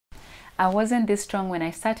I Wasn't This Strong When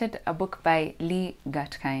I Started, a book by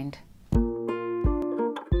Gutkind.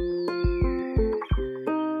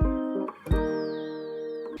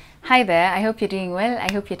 Hi there, I hope you're doing well.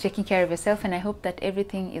 I hope you're taking care of yourself, and I hope that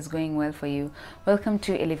everything is going well for you. Welcome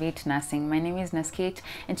to Elevate Nursing. My name is Nurse Kate,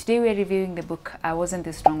 and today we're reviewing the book I Wasn't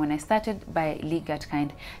This Strong When I Started by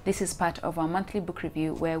Gutkind. This is part of our monthly book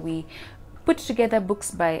review where we put together books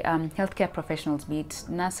by healthcare professionals, be it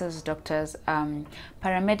nurses, doctors,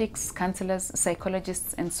 paramedics, counselors,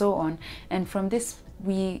 psychologists, and so on. And from this,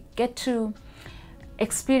 we get to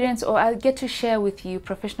experience, or I'll get to share with you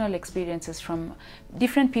professional experiences from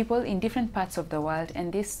different people in different parts of the world.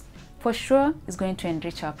 And this, for sure, is going to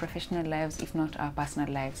enrich our professional lives, if not our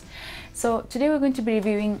personal lives. So today we're going to be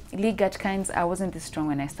reviewing Gutkind's I Wasn't This Strong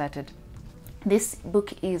When I Started. This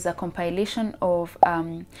book is a compilation of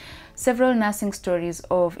several nursing stories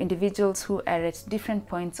of individuals who are at different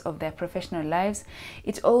points of their professional lives.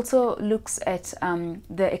 It also looks at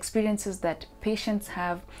the experiences that patients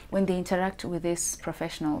have when they interact with these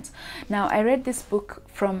professionals. Now, I read this book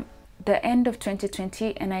from the end of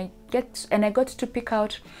 2020, and I got to pick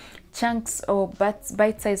out chunks or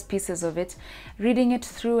bite-sized pieces of it, reading it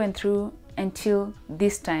through and through until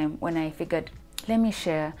this time when I figured, let me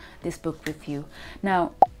share this book with you.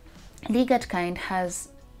 Now, Gutkind has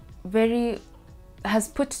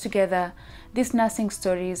put together these nursing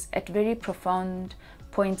stories at very profound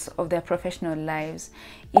points of their professional lives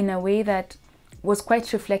in a way that was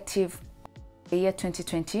quite reflective of the year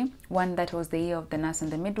 2020, one that was the year of the nurse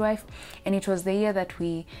and the midwife, and it was the year that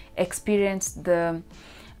we experienced the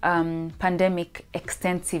pandemic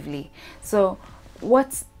extensively. So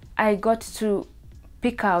what I got to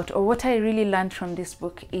pick out, or what I really learned from this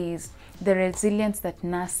book, is the resilience that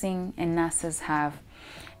nursing and nurses have.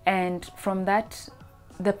 And from that,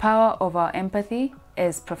 the power of our empathy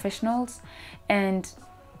as professionals, and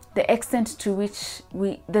the extent to which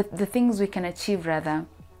the things we can achieve rather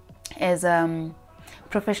as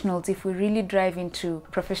professionals if we really drive into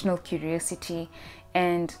professional curiosity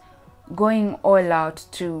and going all out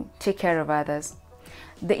to take care of others.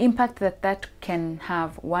 The impact that can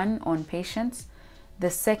have, one, on patients. The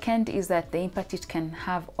second is that the impact it can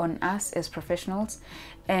have on us as professionals.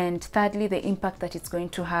 And thirdly, the impact that it's going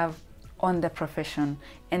to have on the profession.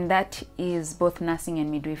 And that is both nursing and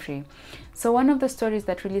midwifery. So one of the stories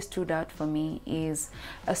that really stood out for me is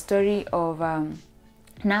a story of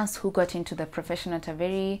nurse who got into the profession at a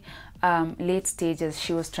very late stage as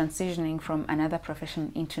she was transitioning from another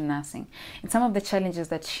profession into nursing, and some of the challenges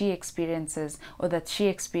that she experiences, or that she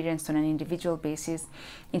experienced on an individual basis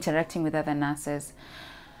interacting with other nurses.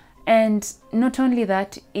 And not only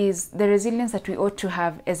that, is the resilience that we ought to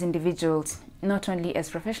have as individuals, not only as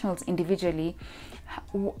professionals individually.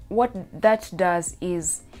 What that does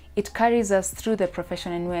is it carries us through the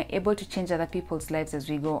profession, and we're able to change other people's lives as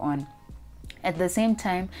we go on. At the same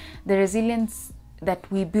time, the resilience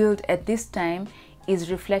that we build at this time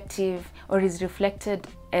is reflective, or is reflected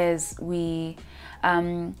as we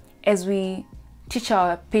teach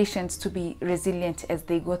our patients to be resilient as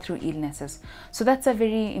they go through illnesses. So that's a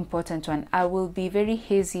very important one. I will be very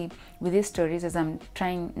hazy with these stories as I'm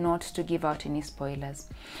trying not to give out any spoilers.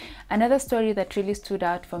 Another story that really stood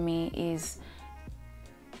out for me is,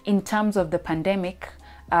 in terms of the pandemic,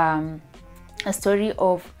 a story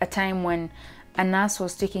of a time when a nurse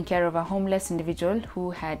was taking care of a homeless individual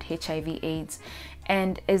who had HIV/AIDS.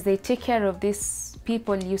 And as they take care of these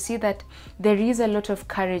people, you see that there is a lot of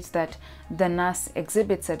courage that the nurse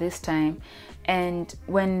exhibits at this time. And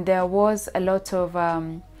when there was a lot of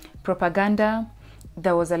propaganda,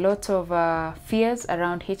 there was a lot of fears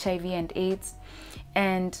around HIV and AIDS.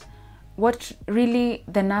 And what really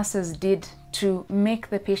the nurses did to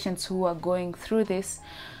make the patients who are going through this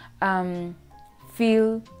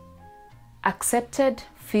feel accepted,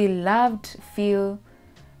 feel loved, feel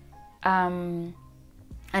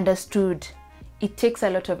understood. It takes a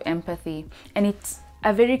lot of empathy, and it's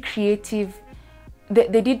a very creative,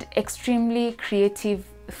 they did extremely creative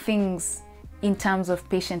things in terms of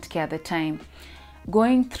patient care at the time,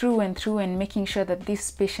 going through and making sure that these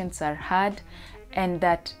patients are heard and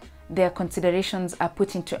that their considerations are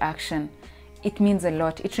put into action. It means a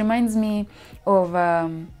lot. It reminds me of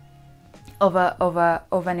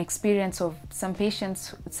an experience of some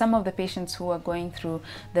of the patients who are going through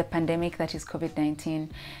the pandemic, that is COVID-19.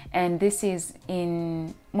 And this is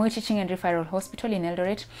in Moi Teaching and Referral Hospital in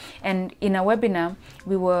Eldoret. And in a webinar,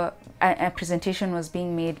 a presentation was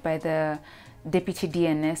being made by the Deputy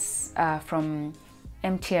DNS from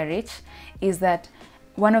MTRH, is that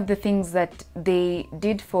one of the things that they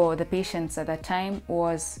did for the patients at that time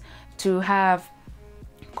was to have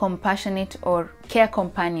compassionate or care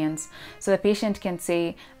companions. So the patient can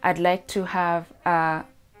say, I'd like to have a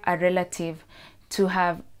relative to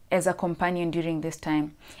have as a companion during this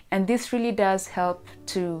time. And this really does help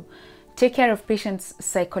to take care of patients'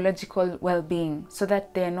 psychological well-being so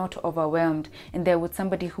that they're not overwhelmed and they're with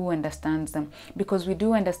somebody who understands them. Because we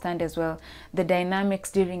do understand as well, the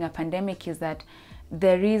dynamics during a pandemic is that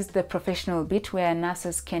there is the professional bit where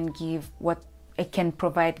nurses can give what it can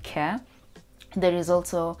provide care. There is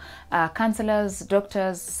also counselors,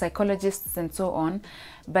 doctors, psychologists, and so on.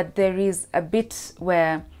 But there is a bit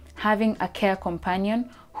where having a care companion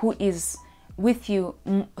who is with you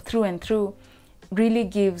through and through really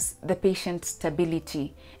gives the patient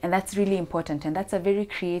stability, and that's really important. And that's a very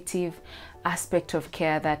creative aspect of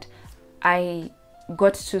care that I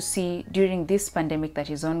got to see during this pandemic that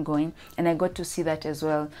is ongoing, and I got to see that as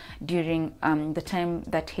well during the time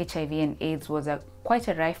that HIV and AIDS was quite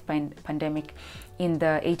a rife pandemic in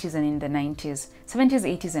the 80s and in the 90s, 70s,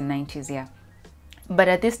 80s and 90s, yeah. But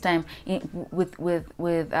at this time,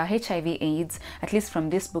 with HIV AIDS, at least from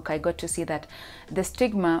this book, I got to see that the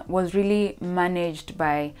stigma was really managed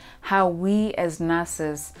by how we as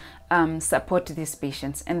nurses support these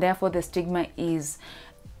patients. And therefore, the stigma is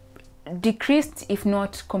decreased, if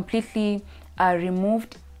not completely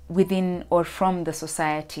removed within or from the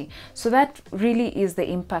society. So that really is the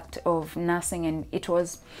impact of nursing. And it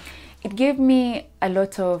gave me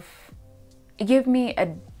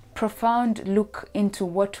a profound look into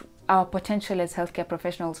what our potential as healthcare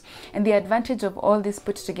professionals. And the advantage of all this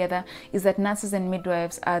put together is that nurses and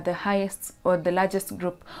midwives are the highest or the largest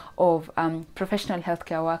group of professional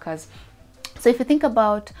healthcare workers. So if you think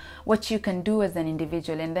about what you can do as an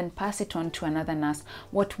individual and then pass it on to another nurse,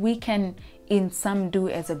 what we can in some do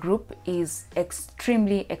as a group is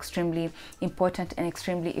extremely important and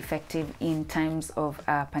extremely effective in times of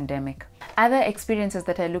a pandemic. Other experiences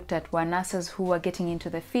that I looked at were nurses who were getting into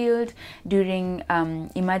the field during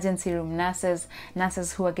emergency room nurses,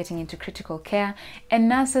 nurses who are getting into critical care, and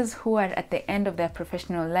nurses who are at the end of their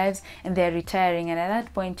professional lives and they're retiring. And at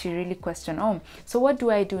that point you really question, oh, so what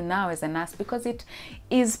do I do now as a nurse? Because it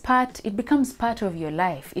becomes part of your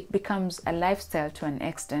life. It becomes a lifestyle to an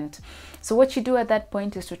extent. So what you do at that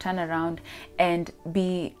point is to turn around and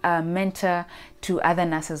be a mentor to other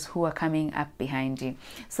nurses who are coming up behind you.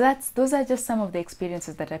 So those are just some of the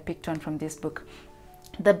experiences that I picked on from this book.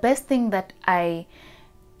 The best thing that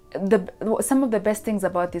some of the best things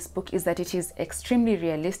about this book is that it is extremely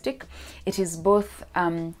realistic. It is both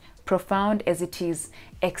profound as it is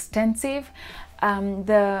extensive.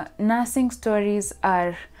 The nursing stories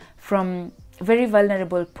are from very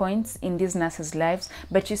vulnerable points in these nurses' lives,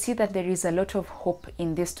 but you see that there is a lot of hope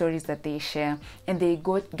in these stories that they share, and they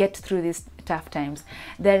get through these tough times.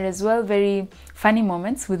 There are as well very funny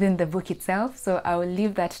moments within the book itself, so I will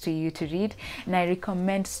leave that to you to read, and I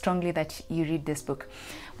recommend strongly that you read this book.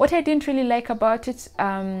 What I didn't really like about it,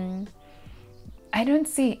 I don't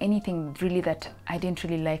see anything really that I didn't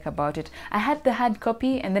really like about it. I had the hard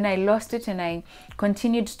copy and then I lost it, and I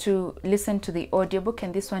continued to listen to the audiobook,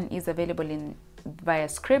 and this one is available via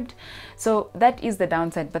Scribd. So that is the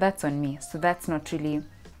downside, but that's on me. So that's not really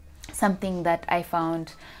something that I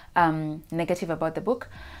found negative about the book.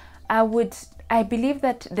 I believe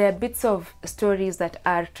that there are bits of stories that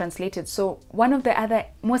are translated. So one of the other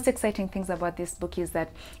most exciting things about this book is that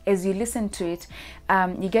as you listen to it,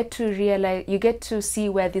 you get to see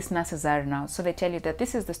where these nurses are now. So they tell you that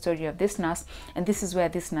this is the story of this nurse and this is where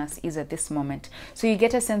this nurse is at this moment. So you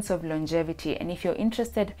get a sense of longevity. And if you're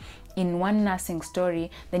interested in one nursing story,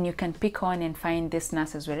 then you can pick on and find these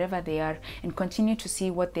nurses wherever they are and continue to see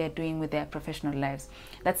what they're doing with their professional lives.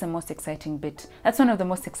 That's the most exciting bit. That's one of the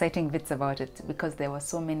most exciting bits about it, because there were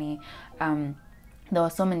so many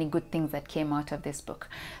good things that came out of this book.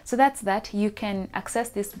 So that's that. You can access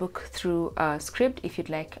this book through Scribd if you'd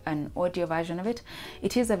like an audio version of it.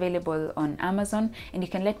 It is available on Amazon, and you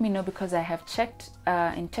can let me know, because I have checked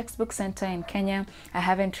in Textbook Center in Kenya. I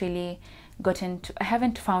haven't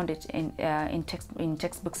found it in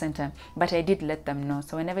Textbook Center, but I did let them know.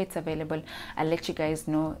 So whenever it's available, I'll let you guys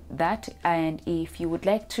know that. And if you would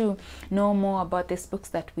like to know more about these books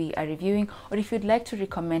that we are reviewing, or if you'd like to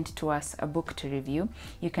recommend to us a book to review,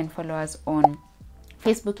 you can follow us on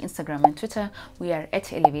Facebook, Instagram, and Twitter. We are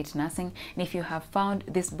at Elevate Nursing. And if you have found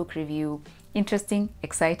this book review interesting,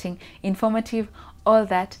 exciting, informative, all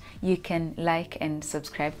that, you can like and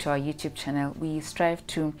subscribe to our YouTube channel. We strive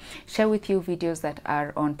to share with you videos that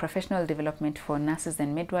are on professional development for nurses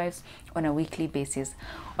and midwives on a weekly basis.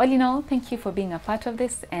 All in all, thank you for being a part of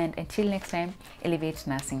this, and until next time, Elevate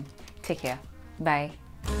Nursing. Take care. Bye.